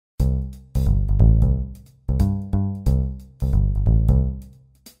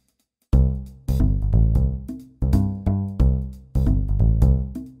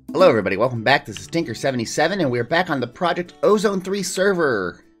Hello everybody, welcome back. This is Tinker77 and we're back on the Project Ozone 3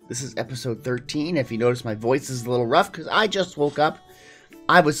 server. This is episode 13. If you notice, my voice is a little rough because I just woke up.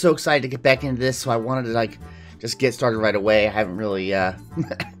 I was so excited to get back into this, so I wanted to just get started right away. I haven't really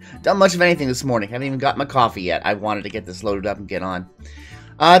done much of anything this morning. I haven't even got my coffee yet. I wanted to get this loaded up and get on.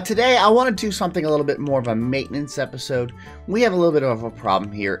 Today I want to do something a little bit more of a maintenance episode. We have a little bit of a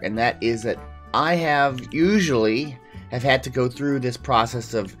problem here, and that is that I have had to go through this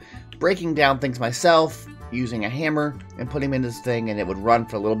process of breaking down things myself, using a hammer, and putting them in this thing, and it would run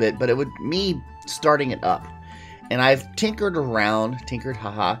for a little bit, but it would me starting it up. And I've tinkered around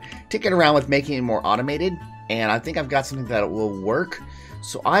with making it more automated, and I think I've got something that will work.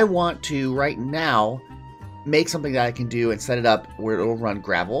 So I want to, right now, make something that I can do and set it up where it'll run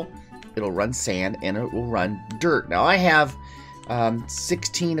gravel, it'll run sand, and it will run dirt. Now I have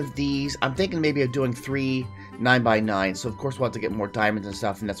 16 of these. I'm thinking maybe of doing 3 9x9, so of course we'll have to get more diamonds and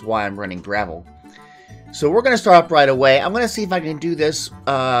stuff, and that's why I'm running gravel. So we're going to start up right away. I'm going to see if I can do this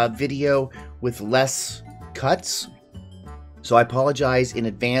video with less cuts. So I apologize in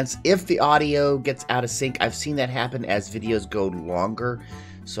advance if the audio gets out of sync. I've seen that happen as videos go longer,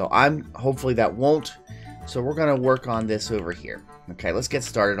 so hopefully that won't. So we're going to work on this over here. Okay, let's get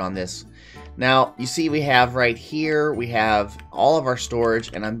started on this. Now, you see we have right here, we have all of our storage,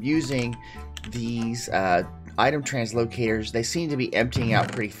 and I'm using these item translocators. They seem to be emptying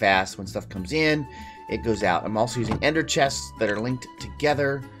out pretty fast. When stuff comes in, it goes out. I'm also using ender chests that are linked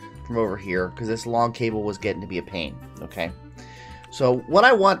together from over here because this long cable was getting to be a pain. Okay, so what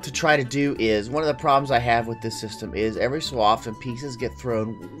I want to try to do is, one of the problems I have with this system is every so often pieces get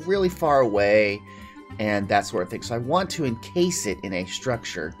thrown really far away and that sort of thing. So I want to encase it in a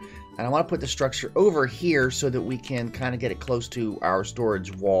structure, and I want to put the structure over here so that we can kind of get it close to our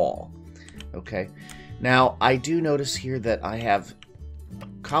storage wall. Okay, now I do notice here that I have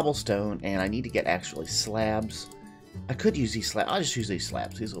cobblestone and I need to get actually slabs. I could use these slabs. I'll just use these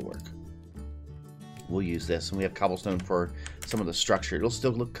slabs. These will work. We'll use this, and we have cobblestone for some of the structure. It'll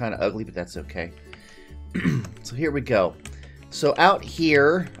still look kind of ugly, but that's okay. So here we go. So out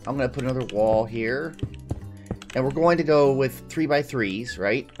here, I'm going to put another wall here, and we're going to go with 3x3s,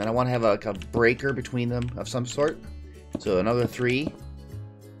 right? And I want to have a breaker between them of some sort. So another 3.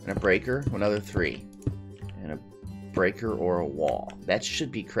 And a breaker, another 3, and a breaker or a wall. That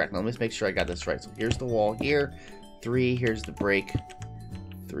should be correct. Now let me just make sure I got this right. So here's the wall here, 3, here's the break,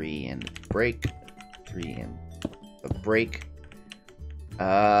 3 and break, 3 and a break.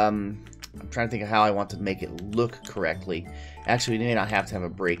 I'm trying to think of how I want to make it look correctly. Actually, we may not have to have a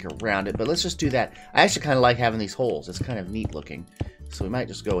break around it, but let's just do that. I actually kind of like having these holes. It's kind of neat looking. So we might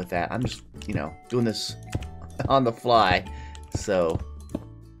just go with that. I'm just, doing this on the fly. So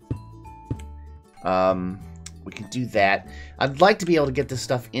we can do that. I'd like to be able to get this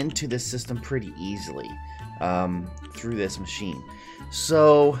stuff into this system pretty easily through this machine.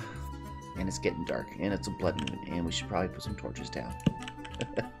 So, and it's getting dark, and it's a blood moon, and we should probably put some torches down.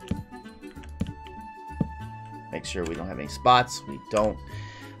 Make sure we don't have any spots. We don't.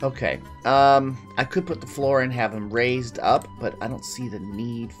 Okay. I could put the floor and have them raised up, but I don't see the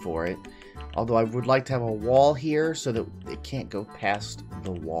need for it. Although I would like to have a wall here so that it can't go past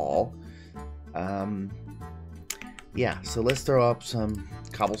the wall. Yeah, so let's throw up some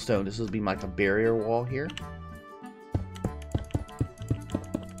cobblestone. This will be like a barrier wall here.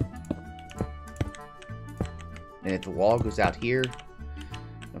 And if the wall goes out here,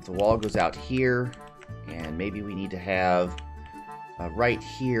 and maybe we need to have right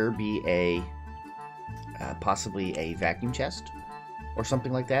here be a possibly a vacuum chest or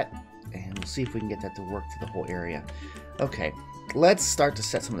something like that, and we'll see if we can get that to work for the whole area. Okay. Let's start to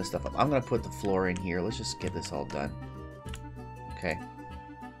set some of this stuff up. I'm going to put the floor in here. Let's just get this all done. Okay.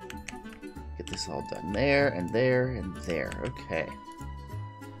 Get this all done there, and there, and there. Okay.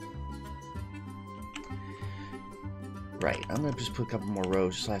 Right. I'm going to just put a couple more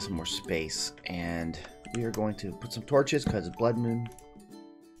rows just so I have some more space. And we are going to put some torches because it's blood moon.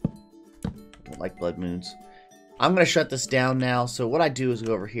 I don't like blood moons. I'm going to shut this down now. So what I do is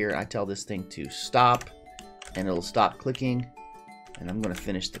go over here and I tell this thing to stop, and it'll stop clicking. And I'm going to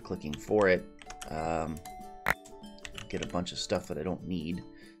finish the clicking for it. Get a bunch of stuff that I don't need.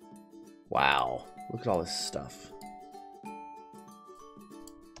 Wow. Look at all this stuff.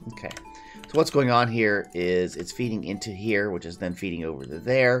 Okay. So what's going on here is it's feeding into here, which is then feeding over to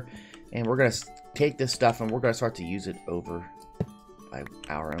there. And we're going to take this stuff and we're going to start to use it over by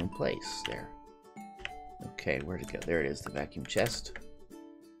our own place there. Okay, where'd it go? There it is, the vacuum chest.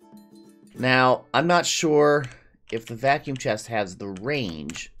 Now, I'm not sure if the vacuum chest has the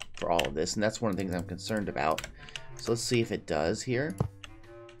range for all of this, and that's one of the things I'm concerned about. So let's see if it does here.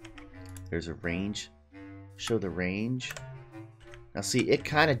 There's a range. Show the range. Now see, it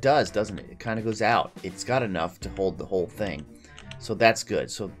kind of does, doesn't it? It kind of goes out. It's got enough to hold the whole thing. So that's good.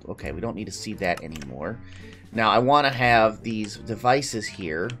 So, okay, we don't need to see that anymore. Now, I want to have these devices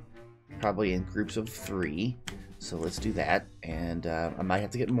here, probably in groups of 3. So let's do that. And I might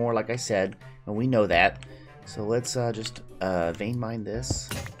have to get more, like I said, and we know that. So let's just vein mine this.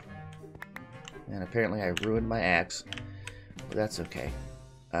 And apparently I ruined my axe, but that's okay.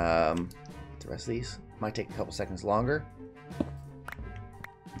 The rest of these might take a couple seconds longer.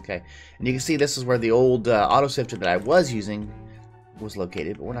 Okay, and you can see this is where the old auto sifter that I was using was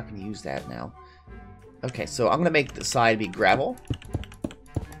located, but we're not going to use that now. Okay, so I'm going to make the side be gravel.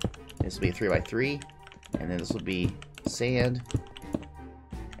 This will be a 3x3, and then this will be sand,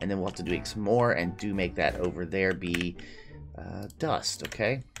 and then we'll have to do some more and make that over there be dust.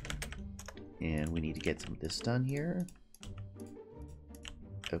 Okay, and we need to get some of this done here.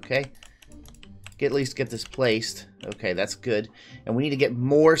 Okay, at least get this placed. Okay, that's good. And we need to get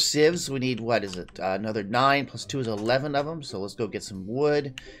more sieves. We need, what is it, another 9 plus 2 is 11 of them. So let's go get some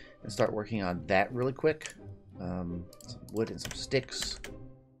wood and start working on that really quick. Some wood and some sticks.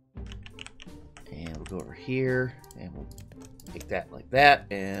 And we'll go over here and we'll make that like that,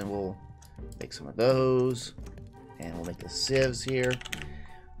 and we'll make some of those, and we'll make the sieves here.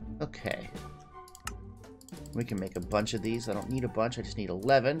 Okay, we can make a bunch of these. I don't need a bunch, I just need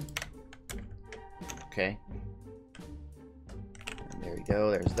 11. Okay, and there we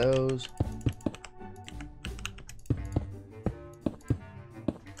go, there's those.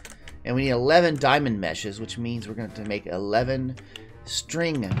 And we need 11 diamond meshes, which means we're going to make 11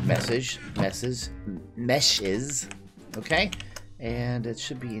 string meshes. Okay, and it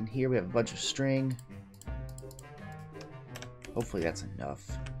should be in here. We have a bunch of string. Hopefully that's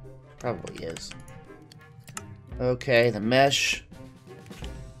enough. Probably is. Okay, the mesh.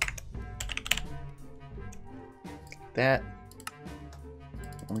 That.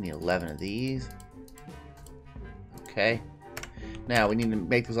 Only need 11 of these. Okay. Now we need to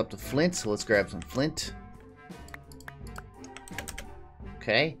make those up to flint, so let's grab some flint.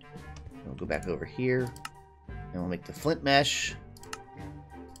 Okay. We'll go back over here. And we'll make the flint mesh.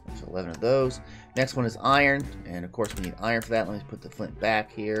 There's 11 of those. Next one is iron. And of course we need iron for that. Let me put the flint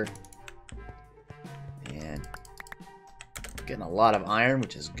back here. And getting a lot of iron,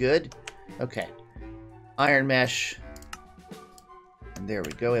 which is good. Okay. Iron mesh. And there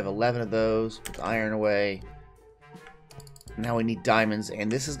we go. We have 11 of those. Put the iron away. Now we need diamonds.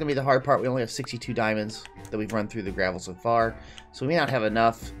 And this is going to be the hard part. We only have 62 diamonds that we've run through the gravel so far. So we may not have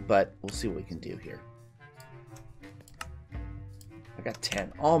enough, but we'll see what we can do here. I got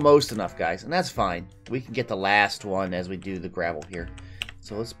 10. Almost enough, guys. And that's fine. We can get the last one as we do the gravel here.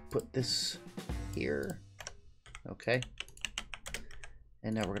 So let's put this here. Okay.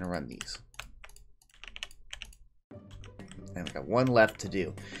 And now we're going to run these. And we got one left to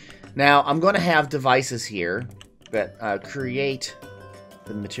do. Now, I'm going to have devices here that create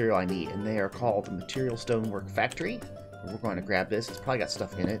the material I need. And they are called the Material Stonework Factory. We're going to grab this. It's probably got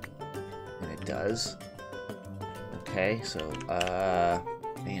stuff in it. And it does. Okay, so,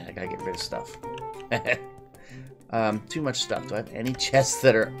 man, I gotta get rid of stuff. Too much stuff. Do I have any chests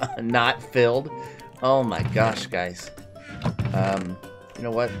that are not filled? Oh my gosh, guys. You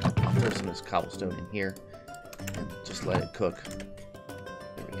know what? I'll throw some of this cobblestone in here and just let it cook.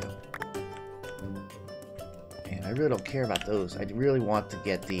 There we go. And I really don't care about those. I really want to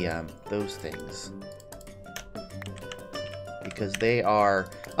get the those things, because they are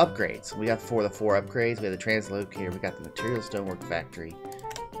upgrades. We got the 4 upgrades. We have the translocator. We got the Material Stonework Factory.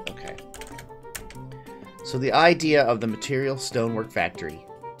 Okay. So the idea of the Material Stonework Factory,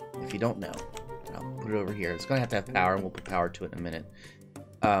 if you don't know, I'll put it over here. It's going to have power, and we'll put power to it in a minute.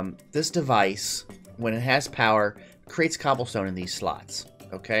 This device, when it has power, creates cobblestone in these slots.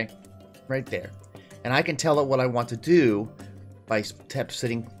 Okay? Right there. And I can tell it what I want to do by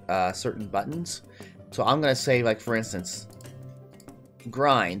setting certain buttons. So I'm going to say, like, for instance,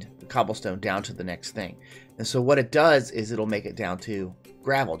 grind the cobblestone down to the next thing. And so what it does is it'll make it down to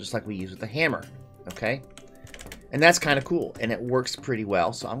gravel, just like we use with the hammer. Okay? And that's kind of cool, and it works pretty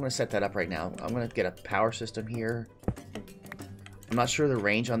well. So I'm going to set that up right now. I'm going to get a power system here. I'm not sure the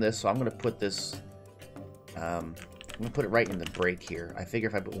range on this, so I'm going to put this, I'm going to put it right in the break here. I figure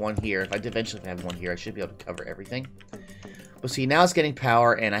if I put one here, if I eventually have one here, I should be able to cover everything. But see, now it's getting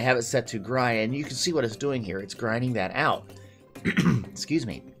power, and I have it set to grind, and you can see what it's doing here. It's grinding that out. Excuse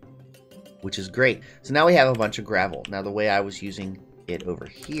me. Which is great. So now we have a bunch of gravel. Now the way I was using it over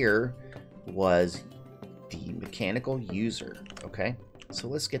here was the mechanical user. Okay, so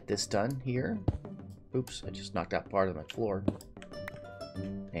let's get this done here. Oops, I just knocked out part of my floor.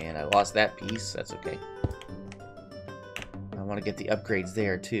 And I lost that piece. That's okay. I want to get the upgrades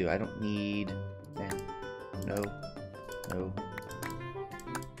there too. I don't need... No. No.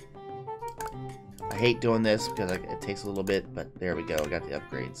 I hate doing this because it takes a little bit, but there we go. I got the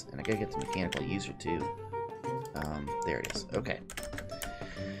upgrades. And I gotta get the mechanical user too. There it is. Okay.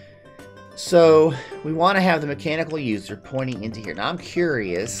 So we want to have the mechanical user pointing into here. Now I'm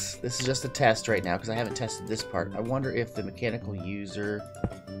curious. This is just a test right now because I haven't tested this part. I wonder if the mechanical user,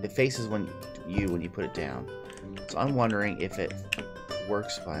 it faces when you put it down. So I'm wondering if it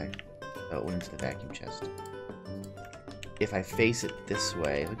works by... Oh, it went into the vacuum chest. If I face it this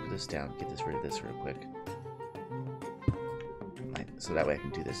way, let me put this down, get rid of this real quick. So that way I can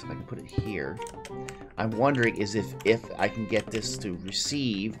do this. If I can put it here, I'm wondering is if I can get this to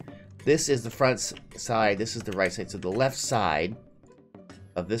receive. This is the front side, this is the right side. So the left side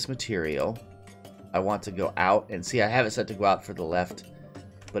of this material, I want to go out. And see, I have it set to go out for the left,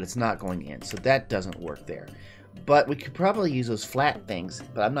 but it's not going in. So that doesn't work there. But we could probably use those flat things,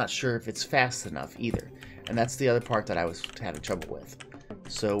 but I'm not sure if it's fast enough either. And that's the other part that I was having trouble with.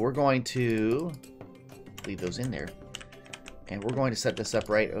 So we're going to leave those in there. And we're going to set this up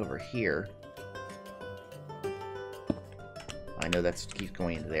right over here. I know that keeps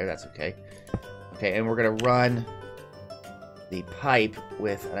going into there. That's okay. Okay, and we're going to run the pipe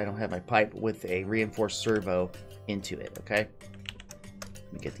with, and I don't have my pipe, with a reinforced servo into it, okay?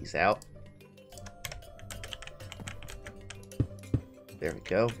 Let me get these out. There we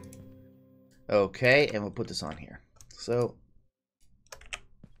go. Okay, and we'll put this on here. So,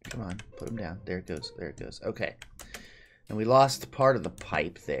 come on, put them down. There it goes. There it goes. Okay. And we lost part of the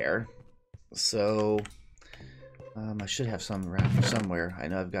pipe there. So, I should have some around somewhere. I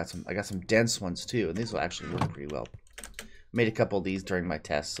know I got some dense ones too, and these will actually work pretty well. Made a couple of these during my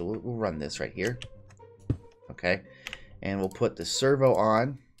test, so we'll run this right here. Okay. And we'll put the servo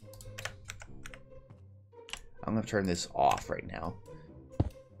on. I'm going to turn this off right now.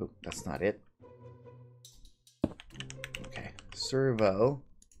 Oh, that's not it. Okay, servo.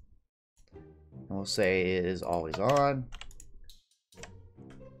 And we'll say it is always on.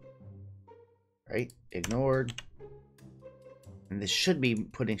 Right, ignored. And this should be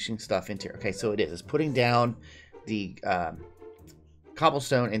putting stuff into here. Okay, so it is. It's putting down the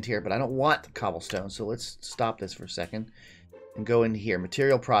cobblestone into here, but I don't want the cobblestone, so let's stop this for a second and go into here.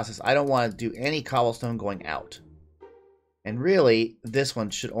 Material process. I don't want to do any cobblestone going out. And really, this one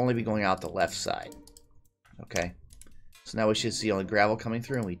should only be going out the left side. Okay. So now we should see only gravel coming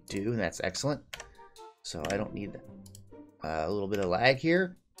through, and we do, and that's excellent. So I don't need a little bit of lag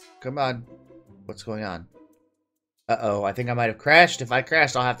here. Come on. What's going on? Uh-oh, I think I might have crashed. If I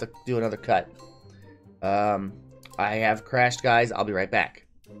crashed, I'll have to do another cut. I have crashed, guys. I'll be right back.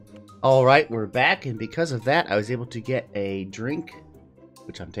 Alright, we're back, and because of that, I was able to get a drink,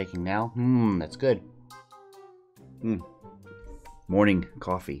 which I'm taking now. That's good. Morning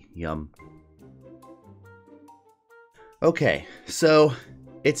coffee. Yum. Okay, so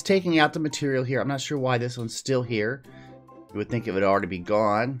it's taking out the material here. I'm not sure why this one's still here. You would think it would already be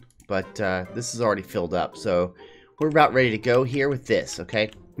gone, but this is already filled up. So we're about ready to go here with this,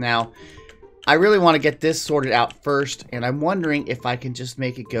 okay? Now, I really want to get this sorted out first, and I'm wondering if I can just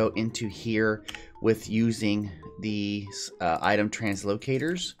make it go into here with using the item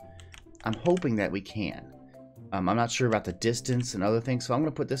translocators. I'm hoping that we can. I'm not sure about the distance and other things, so I'm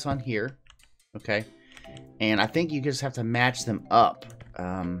going to put this on here, okay? And I think you just have to match them up.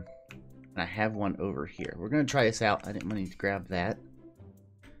 And I have one over here. We're going to try this out. I didn't want to grab that.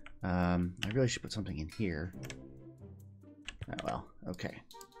 I really should put something in here. Oh, well, okay.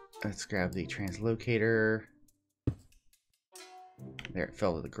 Let's grab the translocator. There, it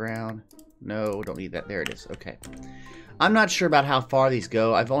fell to the ground. No, don't need that. There it is. Okay. I'm not sure about how far these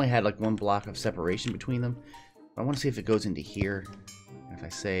go. I've only had like one block of separation between them. I want to see if it goes into here. If I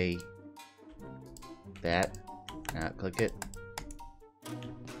say that, click it.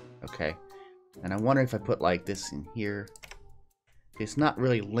 Okay. And I wonder if I put like this in here. It's not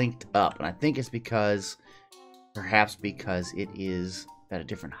really linked up, and I think it's because, perhaps because it is at a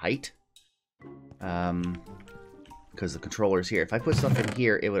different height. Because the controller's here. If I put stuff in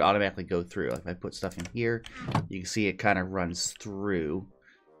here, it would automatically go through. If I put stuff in here, you can see it kind of runs through.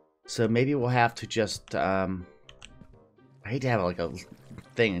 So maybe we'll have to just, I hate to have like a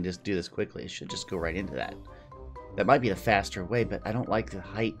thing and just do this quickly. It should just go right into that. That might be the faster way, but I don't like the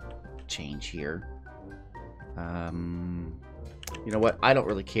height change here. You know what? I don't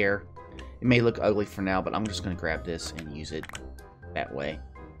really care. It may look ugly for now, but I'm just going to grab this and use it that way.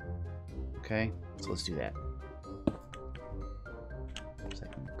 Okay, so let's do that. So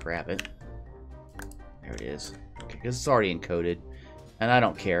I can grab it. There it is. Okay, because it's already encoded. And I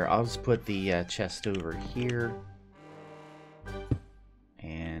don't care. I'll just put the chest over here.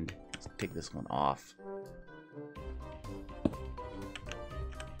 And let's take this one off.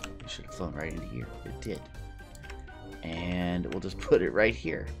 It should have flown right into here. It did. And we'll just put it right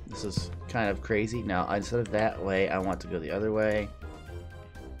here. This is kind of crazy. Now, instead of that way, I want to go the other way.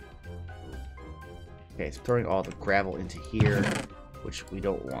 Okay, it's throwing all the gravel into here, which we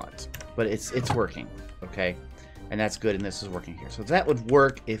don't want. But it's working, okay? And that's good, and this is working here. So that would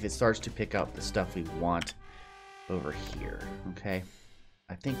work if it starts to pick up the stuff we want over here, okay?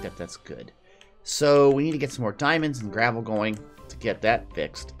 I think that that's good. So we need to get some more diamonds and gravel going to get that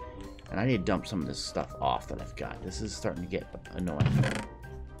fixed. And I need to dump some of this stuff off that I've got. This is starting to get annoying.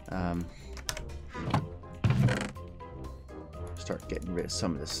 Start getting rid of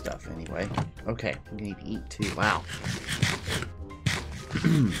some of this stuff anyway. Okay, we need to eat too. Wow.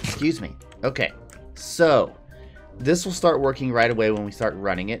 Excuse me. Okay, so this will start working right away when we start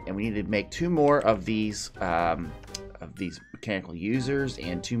running it, and we need to make 2 more of these mechanical users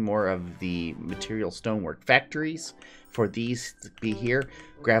and 2 more of the material stonework factories for these to be here.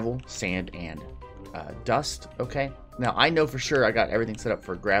 Gravel, sand, and dust. Okay. Now I know for sure I got everything set up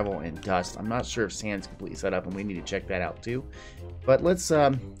for gravel and dust. I'm not sure if sand's completely set up, and we need to check that out too. But let's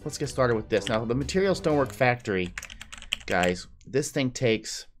get started with this. Now the material stonework factory, guys, this thing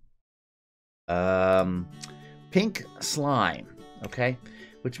takes pink slime, okay?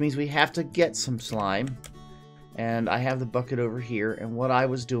 Which means we have to get some slime. And I have the bucket over here, and what I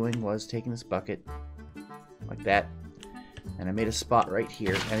was doing was taking this bucket like that, and I made a spot right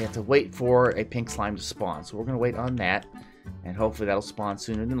here, and I have to wait for a pink slime to spawn. So we're going to wait on that, and hopefully that'll spawn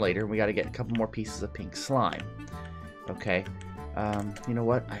sooner than later. We got to get a couple more pieces of pink slime. Okay, you know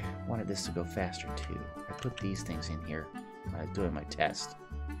what? I wanted this to go faster too. I put these things in here when I was doing my test.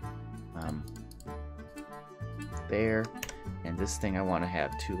 There, and this thing I want to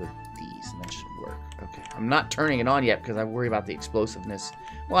have 2 of these, and that should work. Okay, I'm not turning it on yet because I worry about the explosiveness.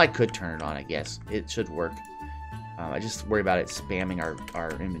 Well, I could turn it on, I guess. It should work. I just worry about it spamming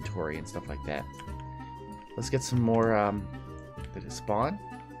our inventory and stuff like that. Let's get some more, did it spawn?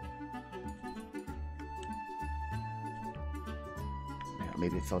 Yeah,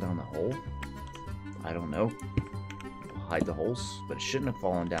 maybe it fell down the hole. I don't know. I'll hide the holes, but it shouldn't have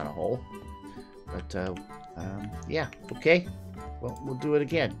fallen down a hole. But, yeah, okay. Well, we'll do it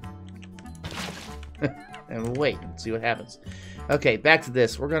again. And we'll wait and see what happens. Okay, back to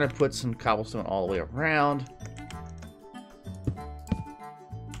this. We're going to put some cobblestone all the way around.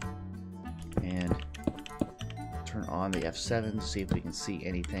 And turn on the F7 to see if we can see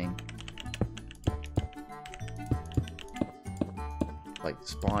anything. Like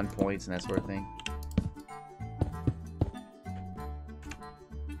spawn points and that sort of thing.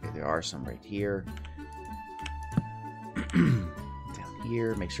 Okay, there are some right here. Down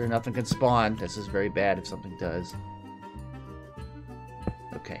here, make sure nothing can spawn. This is very bad if something does.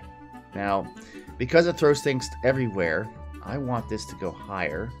 Okay, now because it throws things everywhere, I want this to go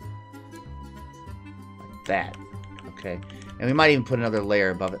higher, like that. Okay, and we might even put another layer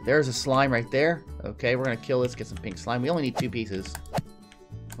above it. There's a slime right there. Okay, we're gonna kill this, get some pink slime. We only need 2 pieces.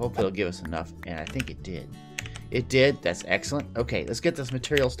 Hopefully it'll give us enough, and I think it did. It did. That's excellent. Okay, let's get this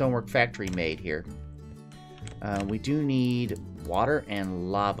material stonework factory made here. We do need water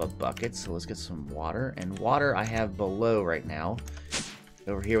and lava buckets, so let's get some water. And water I have below right now,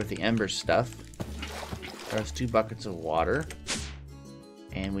 over here with the ember stuff. There's 2 buckets of water,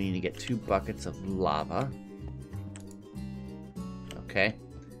 and we need to get 2 buckets of lava. Okay,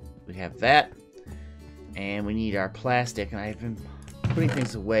 we have that, and we need our plastic, and I've been putting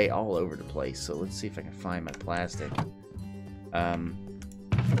things away all over the place, so let's see if I can find my plastic.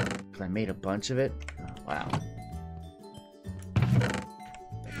 I made a bunch of it. Oh, wow.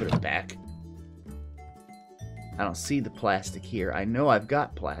 I put it back. I don't see the plastic here. I know I've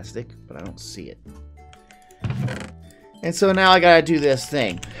got plastic, but I don't see it. And so now I gotta do this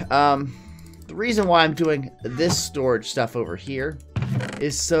thing. The reason why I'm doing this storage stuff over here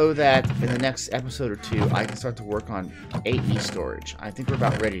is so that in the next episode or 2, I can start to work on AE storage. I think we're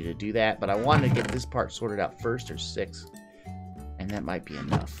about ready to do that, but I wanted to get this part sorted out first. There's 6, and that might be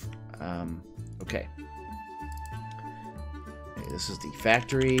enough. Okay. This is the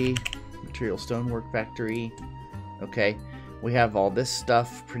factory, material stonework factory. Okay, we have all this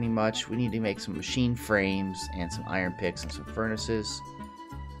stuff pretty much. We need to make some machine frames and some iron picks and some furnaces.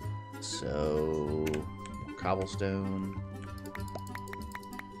 So, cobblestone.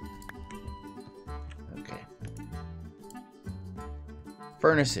 Okay.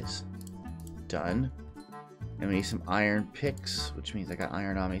 Furnaces. Done. And we need some iron picks, which means I got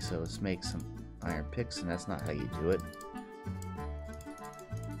iron on me, so let's make some iron picks, and that's not how you do it.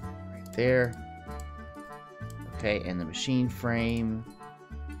 right there. Okay, and the machine frame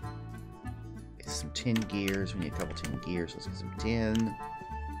is some tin gears. We need a couple tin gears. Let's get some tin.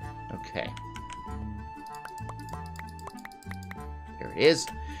 Okay. There it is.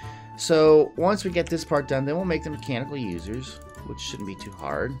 So once we get this part done, then we'll make the mechanical users, which shouldn't be too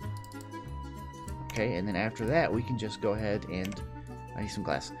hard. Okay, and then after that, we can just go ahead and... I need some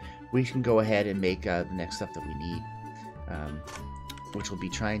glass. We can go ahead and make the next stuff that we need, which will be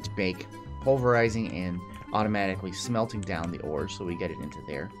trying to make pulverizing and automatically smelting down the ore, so we get it into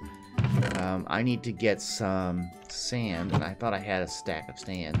there. I need to get some sand, and I thought I had a stack of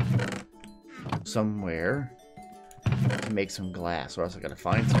sand somewhere to make some glass, or else I gotta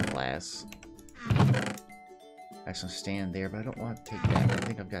find some glass. I have some sand there, but I don't want to take that. I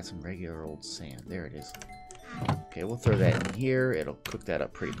think I've got some regular old sand. There it is. Okay, we'll throw that in here. It'll cook that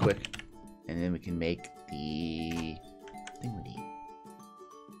up pretty quick. And then we can make the thing we need.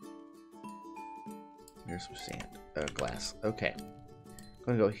 Here's some sand. Glass. Okay. I'm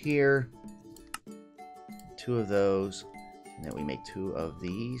going to go here. 2 of those. And then we make 2 of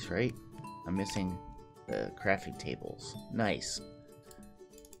these, right? I'm missing the crafting tables. Nice.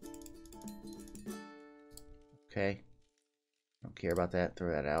 Okay. Don't care about that. Throw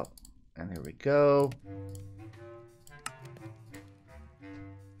that out. And there we go.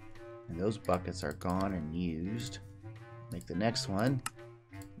 And those buckets are gone and used. Make the next one.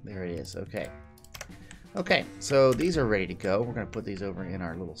 There it is. Okay. Okay, so these are ready to go. We're going to put these over in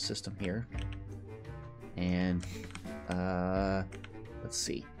our little system here. And, let's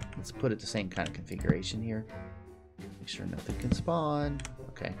see. Let's put it the same kind of configuration here. Make sure nothing can spawn.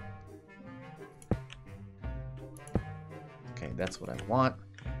 Okay. Okay, that's what I want.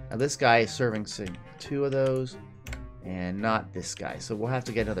 Now this guy is serving 2 of those. And not this guy. So we'll have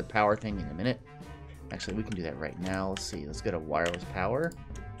to get another power thing in a minute. Actually, we can do that right now. Let's see. Let's get a wireless power.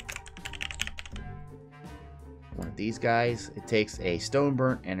 One of these guys. It takes a stone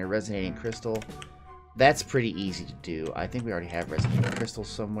burnt and a resonating crystal. That's pretty easy to do. I think we already have resonating crystals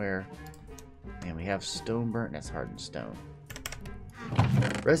somewhere. And we have stone burnt. That's hardened stone.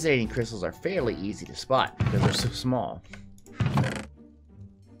 Resonating crystals are fairly easy to spot because they're so small. Of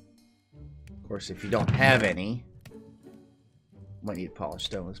course, if you don't have any... Might need polished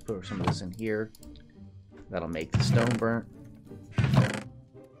stone. Let's put some of this in here. That'll make the stone burnt.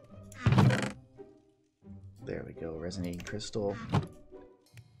 There we go. Resonating crystal.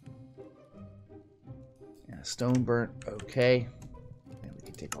 And a stone burnt. Okay. And we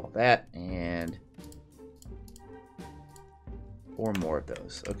can take all that and 4 more of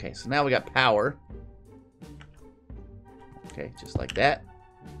those. Okay, so now we got power. Okay, just like that.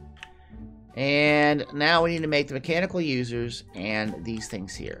 And now we need to make the mechanical users and these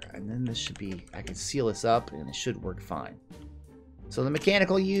things here. And then this should be, I can seal this up and it should work fine. So the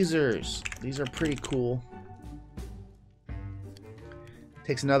mechanical users, these are pretty cool.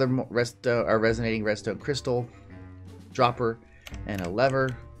 Takes another resonating redstone crystal, dropper, and a lever.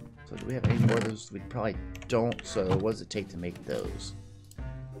 So do we have any more of those? We probably don't. So what does it take to make those?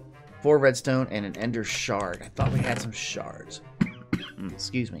 4 redstone and an ender shard. I thought we had some shards.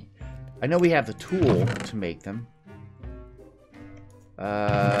 Excuse me. I know we have the tool to make them.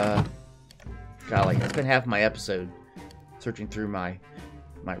 Golly, I spent half my episode searching through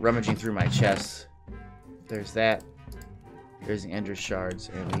rummaging through my chests. There's that. There's the ender shards,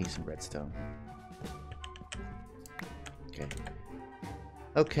 and we need some redstone. Okay.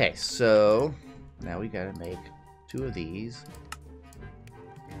 Okay, so now we gotta make 2 of these.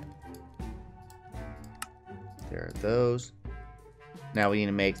 There are those. Now we need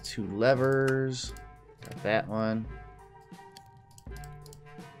to make 2 levers. Got that one.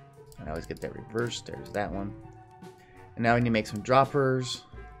 I always get that reversed. There's that one. And now we need to make some droppers,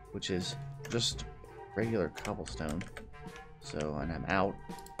 which is just regular cobblestone. So, and I'm out.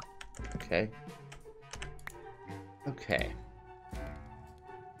 Okay. Okay.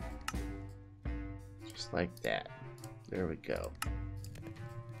 Just like that. There we go.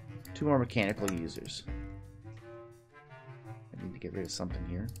 2 more mechanical users. I need to get rid of something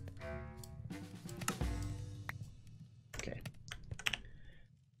here. Okay.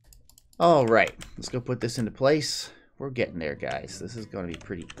 Alright, let's go put this into place. We're getting there, guys. This is going to be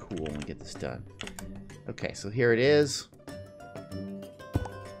pretty cool when we get this done. Okay, so here it is. I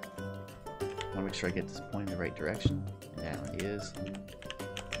want to make sure I get this point in the right direction. And that one is.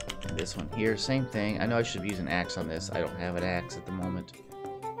 And this one here, same thing. I know I should use an axe on this. I don't have an axe at the moment.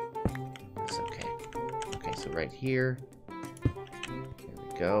 It's okay. Okay, so right here.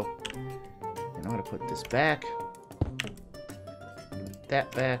 Go. And I'm going to put this back. Put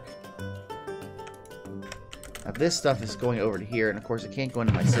that back. Now this stuff is going over to here, and of course it can't go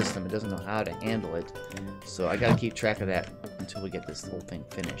into my system. It doesn't know how to handle it. So I gotta keep track of that until we get this whole thing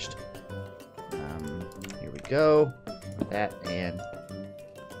finished. Here we go. That and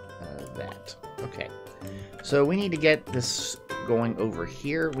that. Okay. So we need to get this going over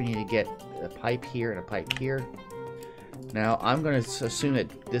here. We need to get a pipe here and a pipe here. Now I'm going to assume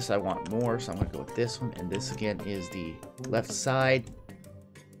that this I want more, so I'm going to go with this one, and this again is the left side.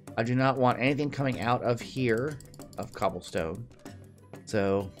 I do not want anything coming out of here of cobblestone.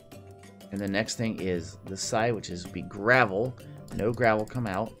 So, and the next thing is this side, which is be gravel. No gravel come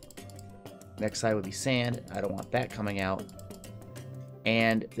out. Next side would be sand. I don't want that coming out.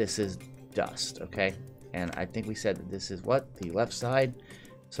 And this is dust, okay? And I think we said that this is what? The left side.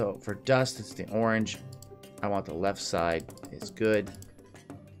 So for dust, it's the orange. I want the left side. It's good.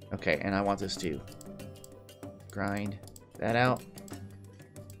 Okay, and I want this to grind that out.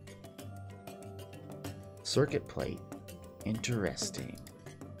 Circuit plate. Interesting.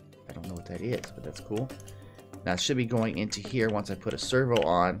 I don't know what that is, but that's cool. Now it should be going into here once I put a servo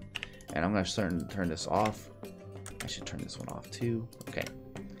on. And I'm going to turn this off. I should turn this one off too. Okay.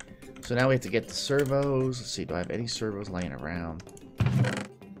 So now we have to get the servos. Let's see, do I have any servos laying around?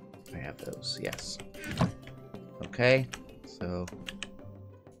 I have those, yes. Okay, so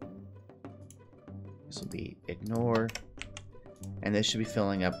this will be ignore. And this should be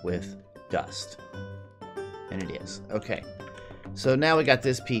filling up with dust. And it is. Okay. So now we got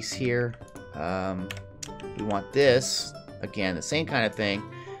this piece here. We want this. Again, the same kind of thing.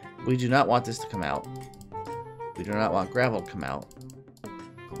 We do not want this to come out. We do not want gravel to come out.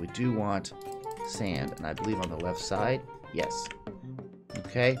 But we do want sand. And I believe on the left side. Yes.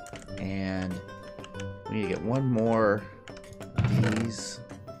 Okay. And we need to get one more of these.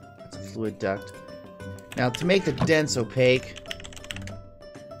 That's a fluid duct. Now to make the dense opaque,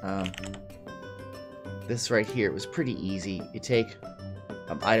 this right here, it was pretty easy. You take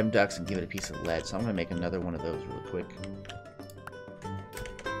item ducts and give it a piece of lead. So I'm going to make another one of those really quick.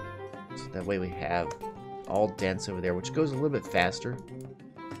 So that way we have all dense over there, which goes a little bit faster.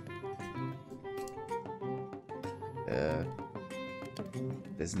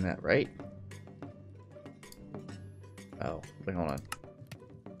 Isn't that right? Oh, wait, hold on.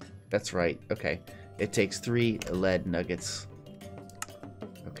 That's right. Okay. It takes 3 lead nuggets.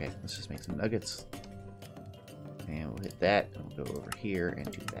 Okay, let's just make some nuggets. And we'll hit that. And we'll go over here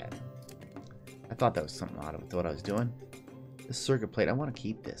and do that. I thought that was something odd with what I was doing. This circuit plate, I want to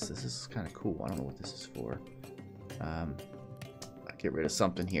keep this. This is kind of cool. I don't know what this is for. I'll get rid of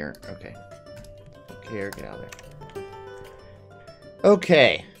something here. Okay. Don't care. Get out of there.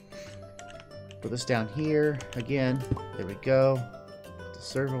 Okay. Put this down here again. There we go. Put the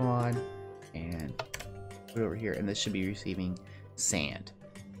servo on and put it over here. And this should be receiving sand.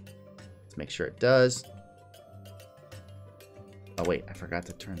 Let's make sure it does. Oh wait, I forgot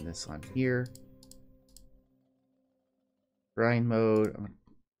to turn this on here. Grind mode.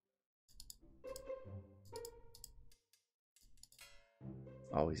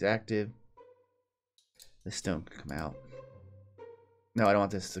 Always active. This stone can come out. No, I don't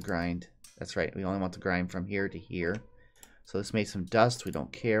want this to grind. That's right. We only want to grind from here to here. So this made some dust. We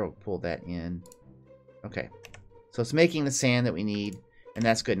don't care. We'll pull that in. Okay. So it's making the sand that we need. And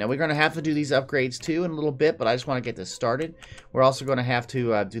that's good. Now we're going to have to do these upgrades too in a little bit. But I just want to get this started. We're also going to have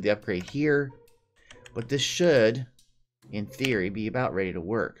to do the upgrade here. But this should, in theory, be about ready to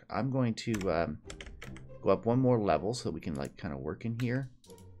work. I'm going to go up one more level so we can like kind of work in here.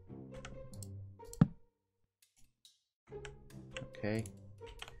 Okay.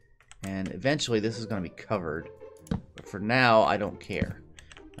 And eventually this is going to be covered. But for now, I don't care.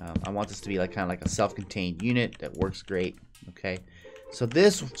 I want this to be like kind of like a self-contained unit that works great. Okay. So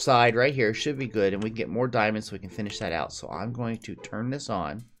this side right here should be good. And we can get more diamonds so we can finish that out. So I'm going to turn this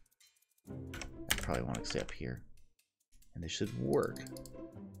on. I probably want to stay up here. And this should work.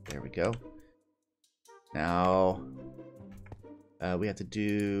 There we go. Now, we have to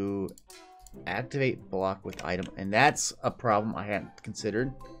do activate block with item. And that's a problem I hadn't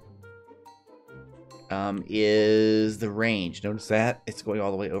considered. Is the range. Notice that? It's going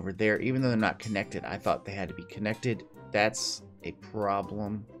all the way over there. Even though they're not connected. I thought they had to be connected. That's a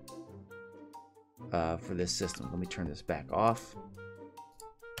problem for this system. Let me turn this back off.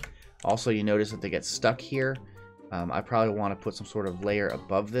 Also, you notice that they get stuck here. I probably want to put some sort of layer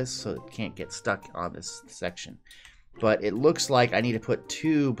above this so it can't get stuck on this section. But it looks like I need to put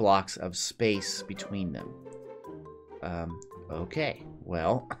 2 blocks of space between them. Okay,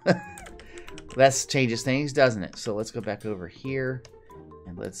 well, that changes things, doesn't it? So let's go back over here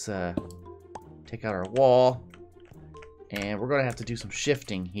and let's take out our wall. And we're going to have to do some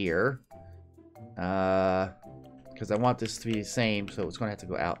shifting here. because I want this to be the same, so it's going to have to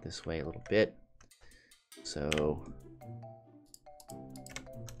go out this way a little bit. So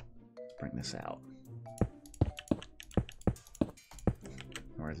let's bring this out.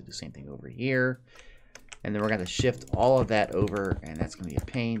 We're going to do the same thing over here. And then we're going to shift all of that over, and that's going to be a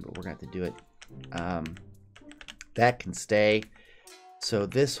pain, but we're going to have to do it. That can stay. So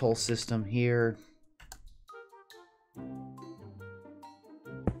this whole system here,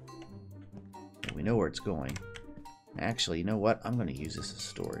 we know where it's going. Actually, you know what? I'm going to use this as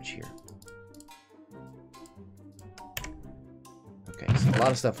storage here. Okay, so a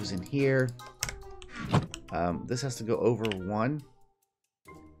lot of stuff is in here. This has to go over one,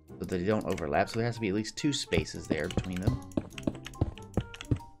 so that they don't overlap. So there has to be at least 2 spaces there between them.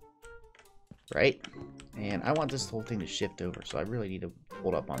 Right? And I want this whole thing to shift over, so I really need to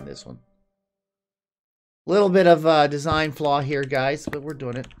hold up on this one. Little bit of design flaw here, guys, but we're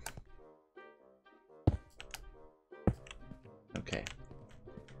doing it. Okay.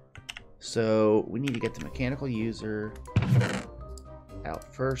 So we need to get the mechanical user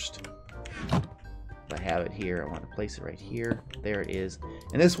out first. I have it here. I want to place it right here. There it is.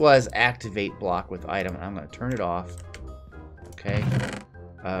 And this was activate block with item. I'm going to turn it off. Okay.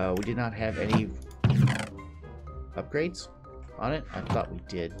 We did not have any upgrades on it. I thought we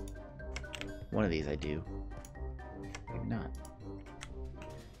did. One of these I do. Maybe not.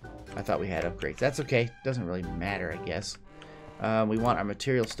 I thought we had upgrades. That's okay. Doesn't really matter, I guess. We want our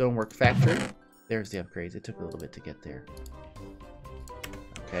material stonework factory. There's the upgrades. It took a little bit to get there.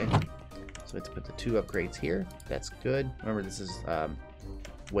 Okay. So let's put the 2 upgrades here. That's good. Remember, this is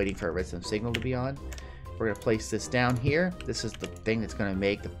waiting for a redstone signal to be on. We're going to place this down here. This is the thing that's going to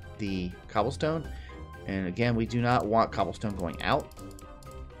make the cobblestone. And again, we do not want cobblestone going out.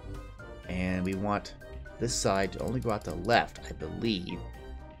 And we want this side to only go out to the left, I believe.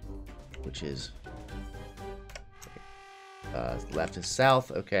 Which is... left is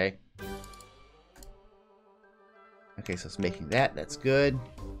south. Okay. Okay, so it's making that. That's good.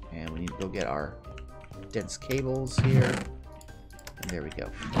 And we need to go get our dense cables here. And there we go.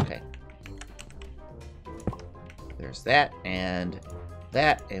 Okay. There's that and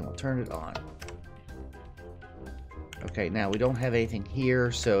that, and we'll turn it on. Okay, now we don't have anything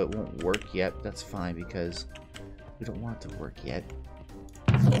here, so it won't work yet. That's fine because we don't want it to work yet.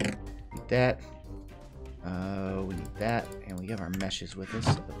 Need that. We need that, and we have our meshes with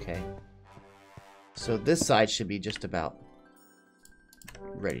us. Okay. So this side should be just about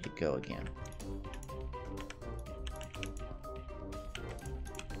ready to go again.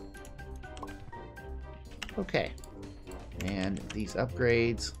 Okay. And these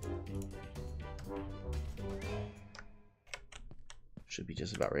upgrades should be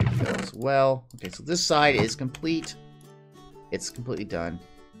just about ready to go as well. Okay, so this side is complete. It's completely done.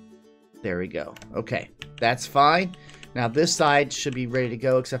 There we go. Okay, that's fine. Now this side should be ready to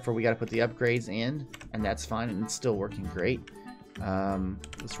go, except for we got to put the upgrades in, and that's fine, and it's still working great.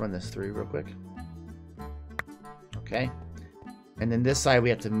 Let's run this through real quick. Okay, and then this side we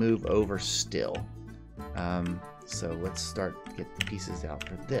have to move over still. So let's start to get the pieces out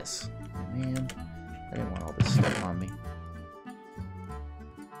for this. Oh, man, I didn't want all this stuff on me.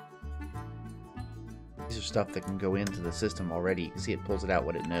 These are stuff that can go into the system already. You can see it pulls it out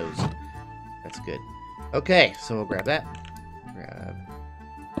what it knows. That's good. Okay, so we'll grab that. Grab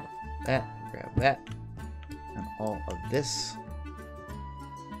that. And all of this.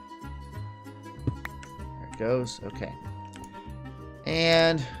 There it goes. Okay.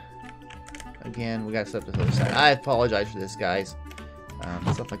 And again, we got stuff to the other side. I apologize for this, guys.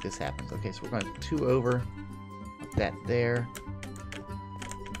 Stuff like this happens. Okay, so we're going to 2 over. Put that there.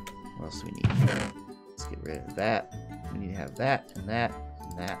 What else do we need? Let's get rid of that. We need to have that and that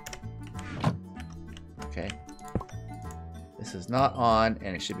and that. Okay. This is not on,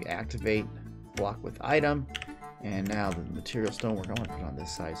 and it should be activate block with item. And now the material stonework, I want to put on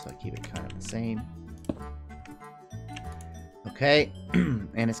this side so I keep it kind of the same. Okay,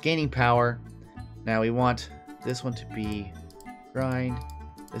 and it's gaining power. Now we want this one to be grind.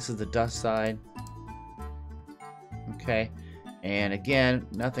 This is the dust side. Okay, and again,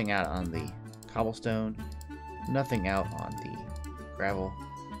 nothing out on the cobblestone, nothing out on the gravel,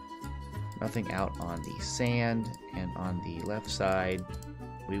 nothing out on the sand, and on the left side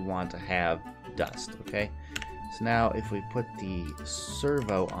we want to have dust. Okay, so now if we put the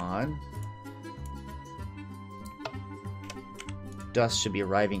servo on, dust should be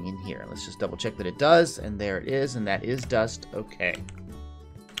arriving in here. Let's just double check that it does, and there it is, and that is dust. Okay,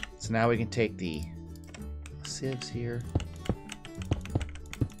 so now we can take the sieves here.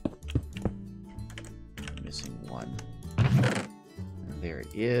 I'm missing one. And there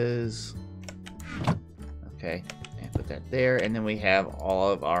it is. Okay, that there, and then we have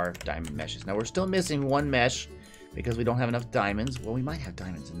all of our diamond meshes. Now we're still missing one mesh because we don't have enough diamonds. Well, we might have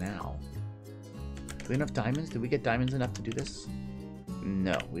diamonds now. Do we have enough diamonds? Did we get diamonds enough to do this?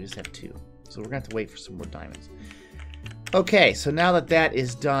 No, we just have 2. So we're going to have to wait for some more diamonds. Okay, so now that that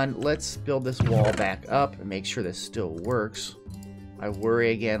is done, let's build this wall back up and make sure this still works. I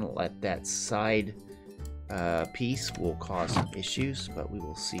worry again that side piece will cause some issues, but we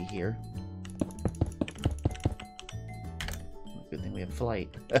will see here. Good thing we have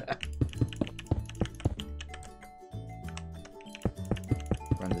flight.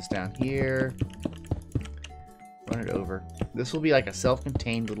 Run this down here. Run it over. This will be like a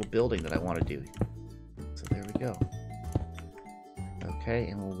self-contained little building that I want to do. So there we go. Okay,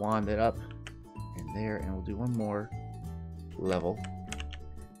 and we'll wand it up in there, and we'll do one more level.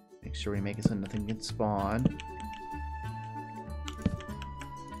 Make sure we make it so nothing can spawn.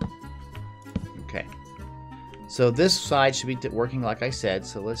 Okay. So this side should be working like I said,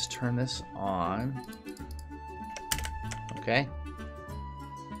 so let's turn this on. Okay.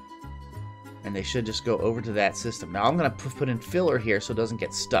 And they should just go over to that system. Now I'm going to put in filler here so it doesn't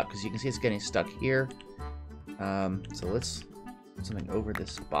get stuck, because you can see it's getting stuck here. So let's put something over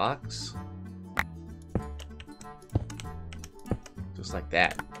this box. Just like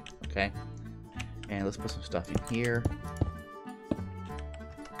that. Okay. And let's put some stuff in here.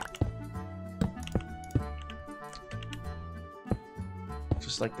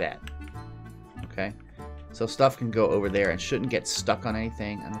 Just like that. Okay. So stuff can go over there and shouldn't get stuck on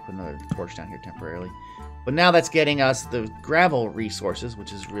anything. I'm going to put another torch down here temporarily. But now that's getting us the gravel resources,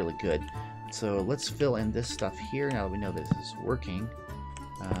 which is really good. So let's fill in this stuff here now that we know this is working.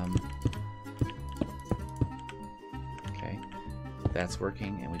 Okay. That's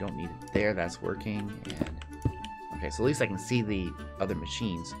working, and we don't need it there. That's working. And okay, so at least I can see the other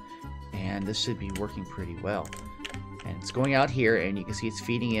machines. And this should be working pretty well. And it's going out here, and you can see it's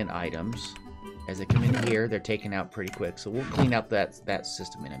feeding in items. As they come in here, they're taken out pretty quick. So we'll clean up that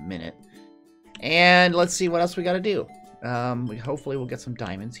system in a minute. And let's see what else we got to do. Hopefully we'll get some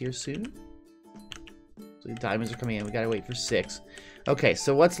diamonds here soon. So the diamonds are coming in. We got to wait for 6. Okay,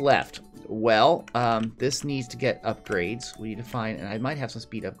 so what's left? Well, this needs to get upgrades. We need to find, and I might have some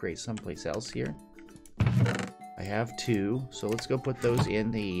speed upgrades someplace else here. I have 2, so let's go put those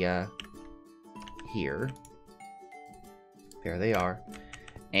in the here. There they are.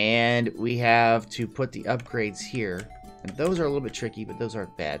 And we have to put the upgrades here. And those are a little bit tricky, but those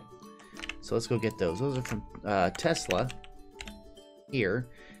aren't bad. So let's go get those. Those are from Tesla here.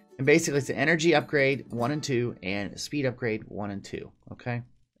 And basically it's an energy upgrade 1 and 2 and a speed upgrade 1 and 2. Okay.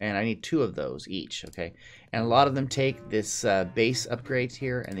 And I need 2 of those each. Okay. And a lot of them take this base upgrades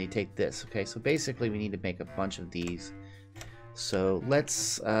here, and they take this. Okay. So basically we need to make a bunch of these. So let's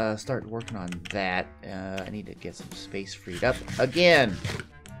start working on that. I need to get some space freed up again.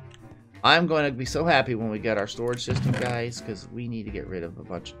 I'm going to be so happy when we get our storage system, guys, because we need to get rid of a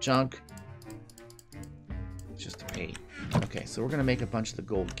bunch of junk. It's just a pain. Okay, so we're going to make a bunch of the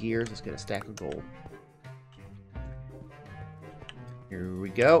gold gears. Let's get a stack of gold. Here we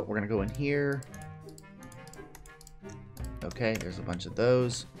go. We're going to go in here. Okay, there's a bunch of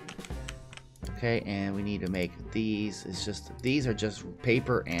those. Okay, and we need to make these. These are just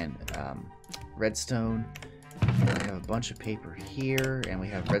paper and redstone. And I have a bunch of paper here, and we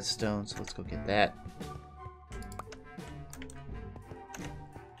have redstone, so let's go get that.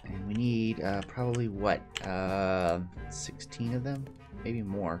 And we need probably what? 16 of them? Maybe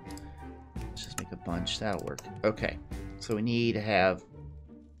more. Let's just make a bunch. That'll work. Okay, so we need to have,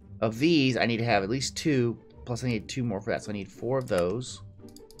 of these, I need to have at least 2, plus I need 2 more for that, so I need 4 of those.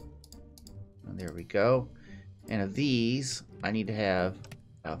 And there we go. And of these, I need to have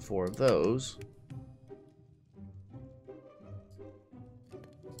 4 of those.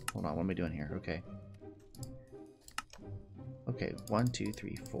 Hold on, what am I doing here? Okay. Okay, 1, 2,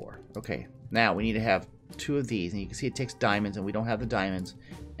 3, 4. Okay, now we need to have 2 of these, and you can see it takes diamonds, and we don't have the diamonds,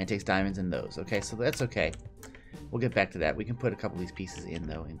 and it takes diamonds in those. Okay, so that's okay. We'll get back to that. We can put a couple of these pieces in,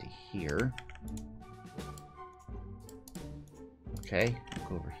 though, into here. Okay,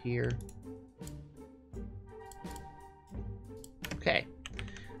 go over here. Okay,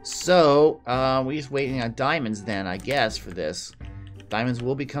 so we're just waiting on diamonds then, I guess, for this. Diamonds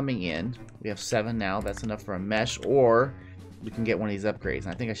will be coming in. We have 7 now. That's enough for a mesh, or we can get one of these upgrades. And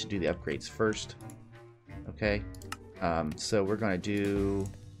I think I should do the upgrades first. Okay, so we're going to do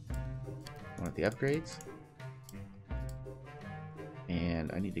one of the upgrades. And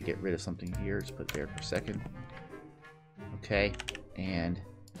I need to get rid of something here. Just put it there for a second. Okay, and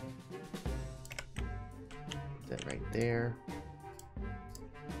put that right there.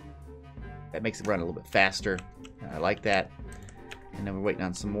 That makes it run a little bit faster. I like that. And then we're waiting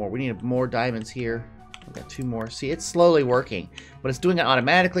on some more. We need more diamonds here. We've got 2 more. See, it's slowly working, but it's doing it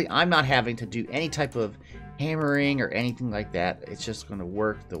automatically. I'm not having to do any type of hammering or anything like that. It's just going to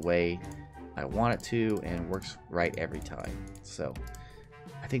work the way I want it to, and works right every time. So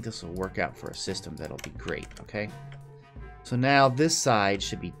I think this will work out for a system that'll be great, okay? So now this side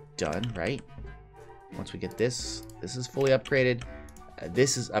should be done, right? Once we get this is fully upgraded.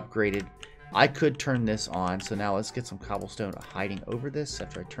 This is upgraded. I could turn this on. So now let's get some cobblestone hiding over this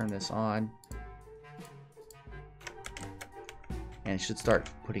after I turn this on. And it should start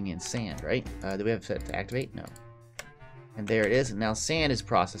putting in sand, right? Do we have it set to activate? No. And there it is. And now sand is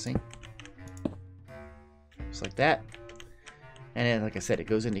processing. Just like that. And then, like I said, it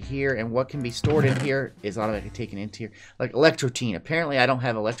goes into here. And what can be stored in here is automatically taken into here. Like electrotine. Apparently, I don't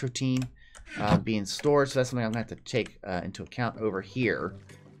have electrotine being stored. So that's something I'm going to have to take into account over here.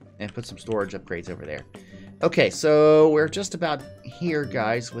 And put some storage upgrades over there. Okay, so we're just about here,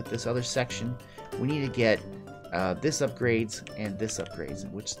 guys, with this other section. We need to get this upgrades and this upgrades,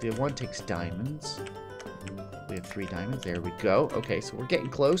 which the one takes diamonds. We have 3 diamonds. There we go. Okay, so we're getting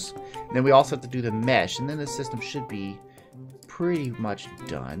close. And then we also have to do the mesh, and then the system should be pretty much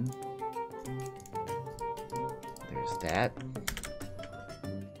done. There's that.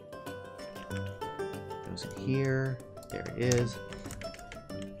 Goes in here. There it is.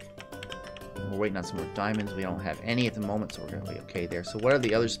 We're waiting on some more diamonds. We don't have any at the moment, so we're going to be okay there. So what are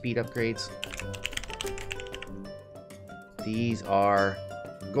the other speed upgrades? These are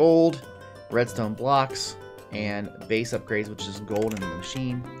gold, redstone blocks, and base upgrades, which is gold in the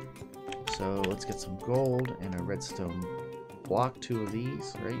machine. So let's get some gold and a redstone block, 2 of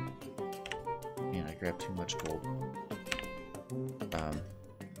these, right? Man, I grabbed too much gold.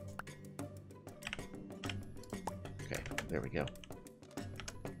 Okay, there we go.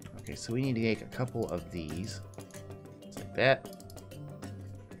 Okay, so we need to make a couple of these. Just like that.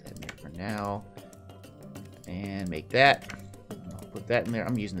 Put that in there for now. And make that. I'll put that in there.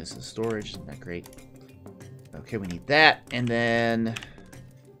 I'm using this as storage. Isn't that great? Okay, we need that. And then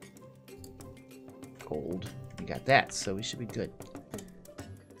gold. We got that, so we should be good.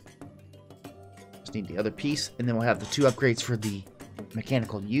 Just need the other piece. And then we'll have the 2 upgrades for the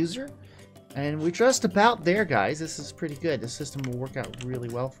mechanical user. And we're just about there, guys. This is pretty good. This system will work out really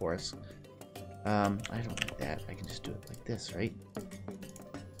well for us. I don't need that. I can just do it like this, right?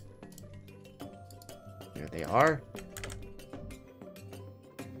 There they are.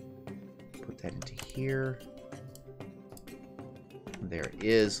 Put that into here. There it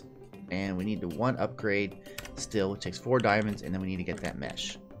is. And we need the 1 upgrade still, which takes 4 diamonds, and then we need to get that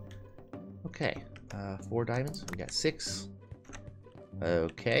mesh. Okay. 4 diamonds. We got 6.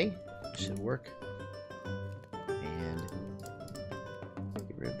 Okay. Should work. And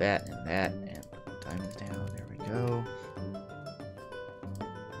get rid of that, and put diamonds down. There we go.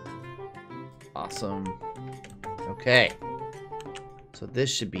 Awesome. Okay. So this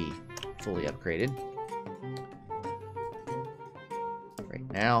should be fully upgraded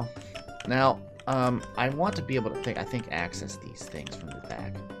right now. Now, I want to be able to access these things from the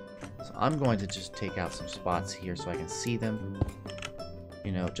back. So I'm going to just take out some spots here so I can see them.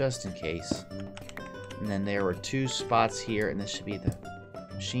 You know, just in case. And then there were 2 spots here, and this should be the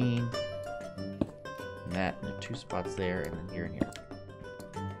machine. And that, and 2 spots there, and then here and here.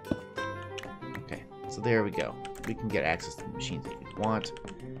 Okay, so there we go. We can get access to the machines if we want.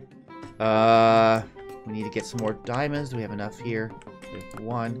 We need to get some more diamonds. Do we have enough here? We have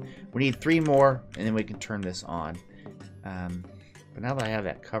 1. We need 3 more, and then we can turn this on. But now that I have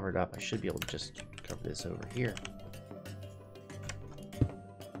that covered up, I should be able to just cover this over here.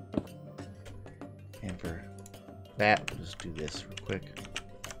 And for that, we'll just do this real quick.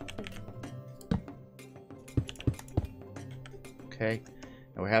 Okay.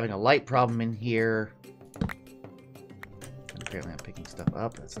 Now we're having a light problem in here. And apparently I'm picking stuff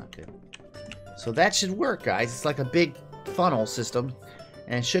up. That's not good. So that should work, guys. It's like a big funnel system.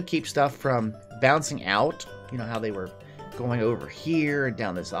 And it should keep stuff from bouncing out. You know how they were going over here and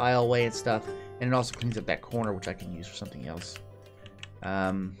down this aisleway and stuff. And it also cleans up that corner, which I can use for something else.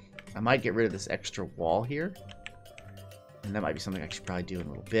 I might get rid of this extra wall here. And that might be something I should probably do in a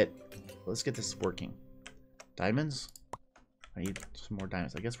little bit. Let's get this working. Diamonds? I need some more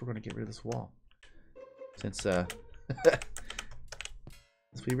diamonds. I guess we're going to get rid of this wall. Since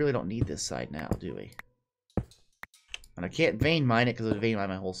we really don't need this side now, do we? And I can't vein mine it because I vein mine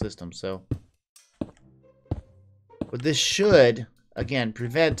my whole system, so. But this should, again,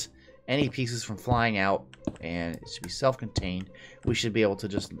 prevent any pieces from flying out. And it should be self-contained. We should be able to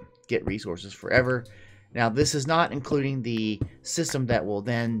just get resources forever. Now, this is not including the system that will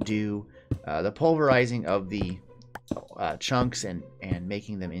then do the pulverizing of the chunks and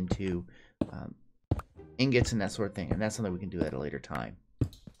making them into ingots and that sort of thing. And that's something we can do at a later time.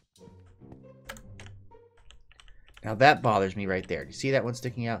 Now that bothers me right there. Do you see that one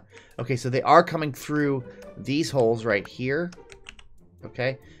sticking out? Okay, so they are coming through these holes right here.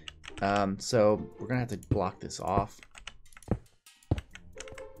 Okay, so we're gonna have to block this off.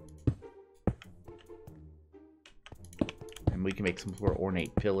 And we can make some sort of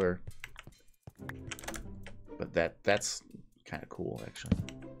ornate pillar. But that's kind of cool, actually.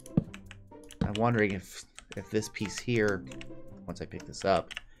 I'm wondering if this piece here, once I pick this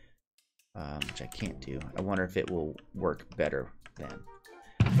up, which I can't do, I wonder if it will work better then.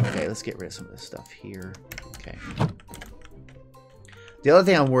 Okay, let's get rid of some of this stuff here. Okay. The other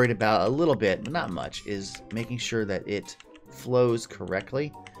thing I'm worried about a little bit, but not much, is making sure that it flows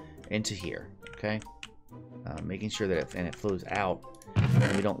correctly into here. Okay, making sure that it flows out,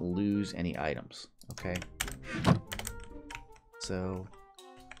 and we don't lose any items. Okay. So,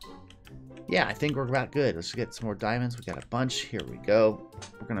 yeah, I think we're about good. Let's get some more diamonds. We got a bunch. Here we go.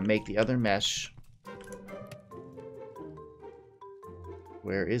 We're going to make the other mesh.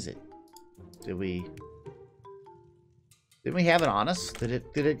 Where is it? Didn't we have it on us? Did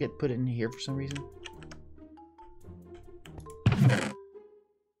it get put in here for some reason?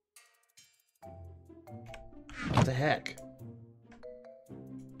 What the heck?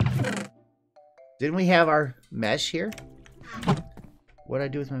 Didn't we have our mesh here? What did I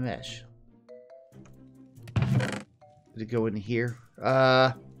do with my mesh? Did it go in here?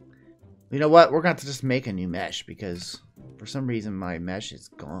 You know what? We're going to have to just make a new mesh because for some reason my mesh is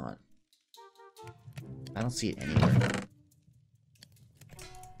gone. I don't see it anywhere.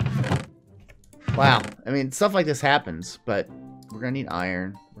 Wow. I mean, stuff like this happens, but we're going to need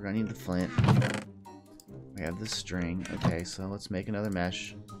iron. We're going to need the flint. We have the string. Okay, so let's make another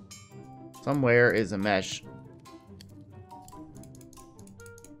mesh. Somewhere is a mesh.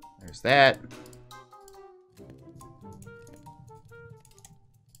 There's that. Put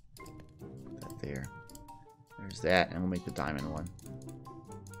that there. There's that, and we'll make the diamond one.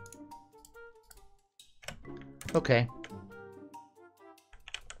 Okay.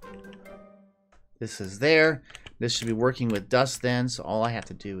 This is there. This should be working with dust then, so all I have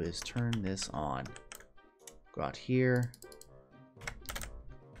to do is turn this on. Go out here.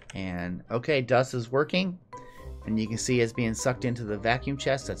 And, okay, dust is working. And you can see it's being sucked into the vacuum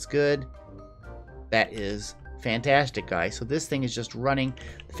chest. That's good. That is fantastic, guys. So this thing is just running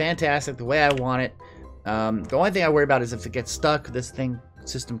fantastic the way I want it. The only thing I worry about is if it gets stuck. This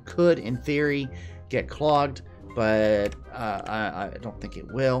system could, in theory, get clogged. But I don't think it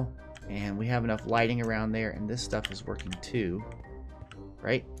will. And we have enough lighting around there. And this stuff is working too.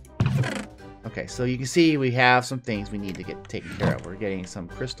 Right? Okay, so you can see we have some things we need to get taken care of. We're getting some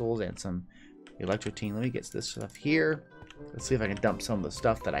crystals and some electrotine. Let me get this stuff here. Let's see if I can dump some of the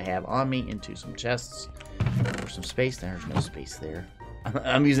stuff that I have on me into some chests. For some space. There's no space there.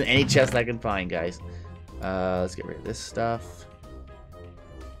 I'm using any chest I can find, guys. Let's get rid of this stuff.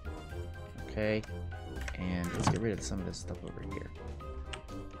 Okay. And let's get rid of some of this stuff over here.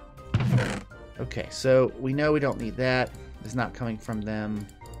 Okay, so we know we don't need that. It's not coming from them.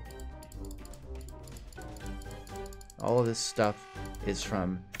 All of this stuff is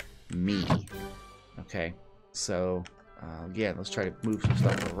from me. Okay, so again, let's try to move some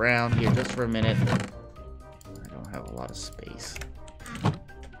stuff around here just for a minute. I don't have a lot of space.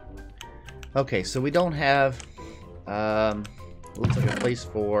 Okay, so we don't have looks like a place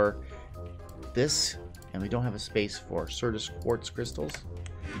for this, and we don't have a space for Certus quartz crystals.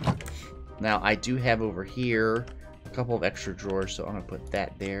 Now I do have over here a couple of extra drawers, so I'm gonna put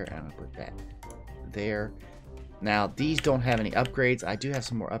that there and I'm gonna put that there. Now, these don't have any upgrades. I do have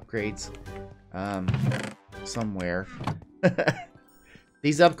some more upgrades somewhere.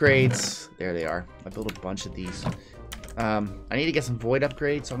 These upgrades, there they are. I built a bunch of these. I need to get some void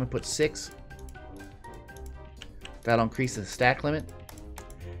upgrades, so I'm going to put 6. That'll increase the stack limit.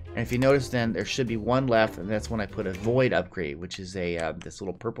 And if you notice, then there should be 1 left, and that's when I put a void upgrade, which is a this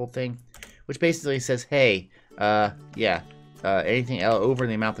little purple thing, which basically says, hey, anything over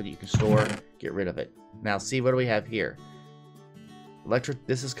the amount that you can store, get rid of it. Now, see, what do we have here?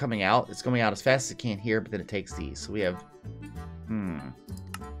 This is coming out. It's coming out as fast as it can here, but then it takes these. So we have,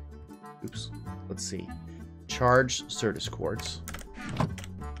 oops, let's see. Charged Certus quartz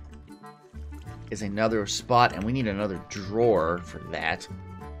is another spot, and we need another drawer for that.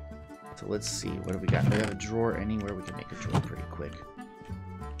 So let's see, what do we got? Do we have a drawer anywhere? We can make a drawer pretty quick.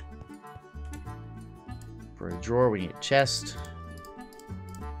 For a drawer, we need a chest.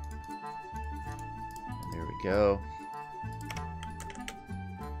 There we go.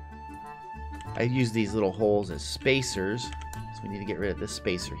 I use these little holes as spacers. So we need to get rid of this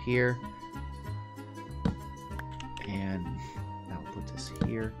spacer here. And I'll put this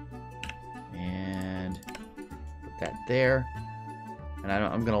here. And put that there. And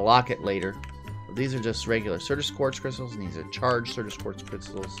I'm going to lock it later. But these are just regular Certus quartz crystals, and these are charged Certus quartz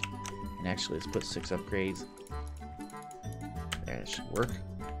crystals. And actually, let's put 6 upgrades. There, that should work.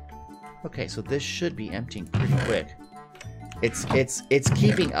 Okay, so this should be emptying pretty quick. It's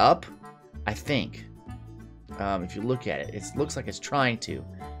keeping up, I think. If you look at it, it looks like it's trying to.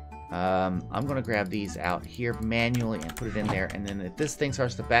 I'm going to grab these out here manually and put it in there. And then if this thing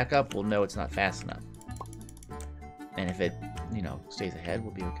starts to back up, we'll know it's not fast enough. And if it, you know, stays ahead,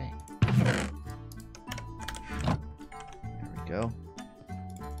 we'll be okay. There we go.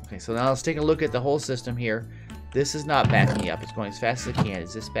 Okay, so now let's take a look at the whole system here. This is not backing up. It's going as fast as it can.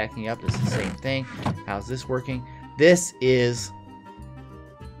 Is this backing up? It's the same thing. How's this working? This is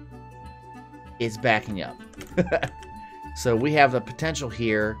backing up. So we have the potential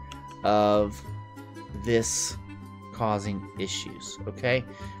here of this causing issues, okay?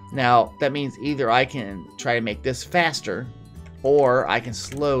 Now, that means either I can try to make this faster, or I can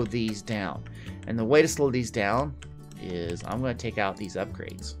slow these down. And the way to slow these down is I'm going to take out these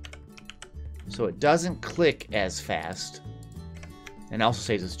upgrades. So it doesn't click as fast, and also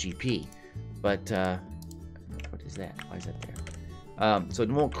saves us GP. But, what is that? Why is that there? So it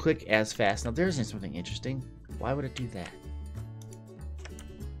won't click as fast. Now, there's something interesting. Why would it do that?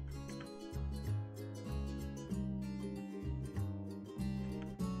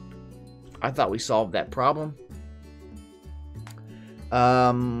 I thought we solved that problem.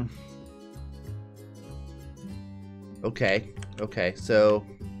 Okay, so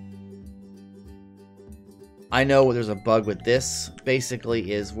I know there's a bug with this.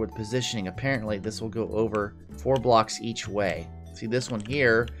 Basically is with positioning. Apparently this will go over 4 blocks each way. See, this one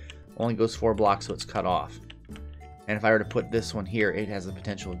here only goes 4 blocks, so it's cut off. And if I were to put this one here, it has the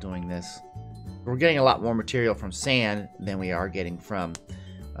potential of doing this. We're getting a lot more material from sand than we are getting from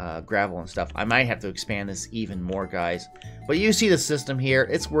gravel and stuff. I might have to expand this even more, guys. But you see the system here.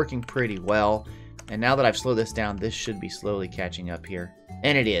 It's working pretty well. And now that I've slowed this down, this should be slowly catching up here.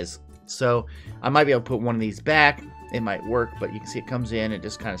 And it is. So I might be able to put one of these back. It might work, but you can see it comes in, it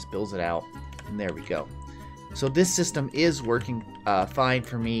just kind of spills it out. And there we go. So this system is working fine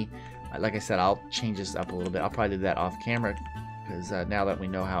for me. Like I said, I'll change this up a little bit. I'll probably do that off camera, because now that we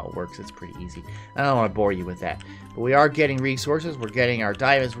know how it works, it's pretty easy. I don't want to bore you with that. But we are getting resources. We're getting our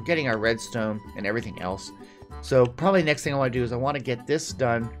diamonds. We're getting our redstone and everything else. So probably next thing I want to do is I want to get this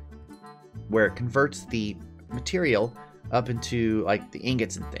done where it converts the material up into like the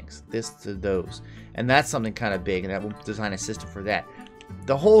ingots and things. This to those. And that's something kind of big, and that will design a system for that.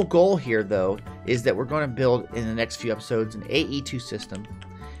 The whole goal here, though, is that we're going to build in the next few episodes an AE2 system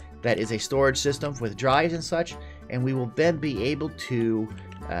that is a storage system with drives and such, and we will then be able to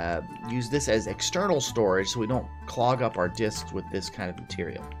use this as external storage so we don't clog up our disks with this kind of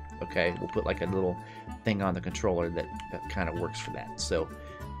material. Okay, we'll put like a little thing on the controller that kind of works for that. So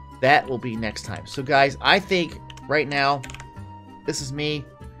that will be next time. So guys, I think right now, this is me,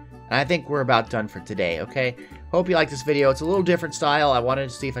 and I think we're about done for today, okay? Hope you like this video. It's a little different style. I wanted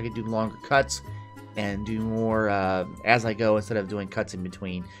to see if I could do longer cuts and do more as I go instead of doing cuts in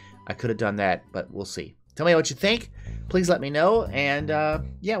between. I could have done that, but we'll see. Tell me what you think. Please let me know, and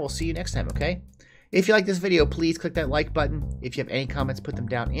yeah, we'll see you next time, okay? If you like this video, please click that like button. If you have any comments, put them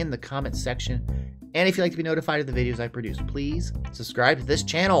down in the comments section. And if you'd like to be notified of the videos I produce, please subscribe to this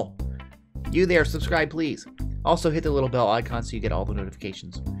channel. You there, subscribe, please. Also, hit the little bell icon so you get all the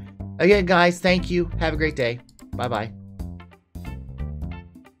notifications. Again, guys, thank you. Have a great day. Bye-bye.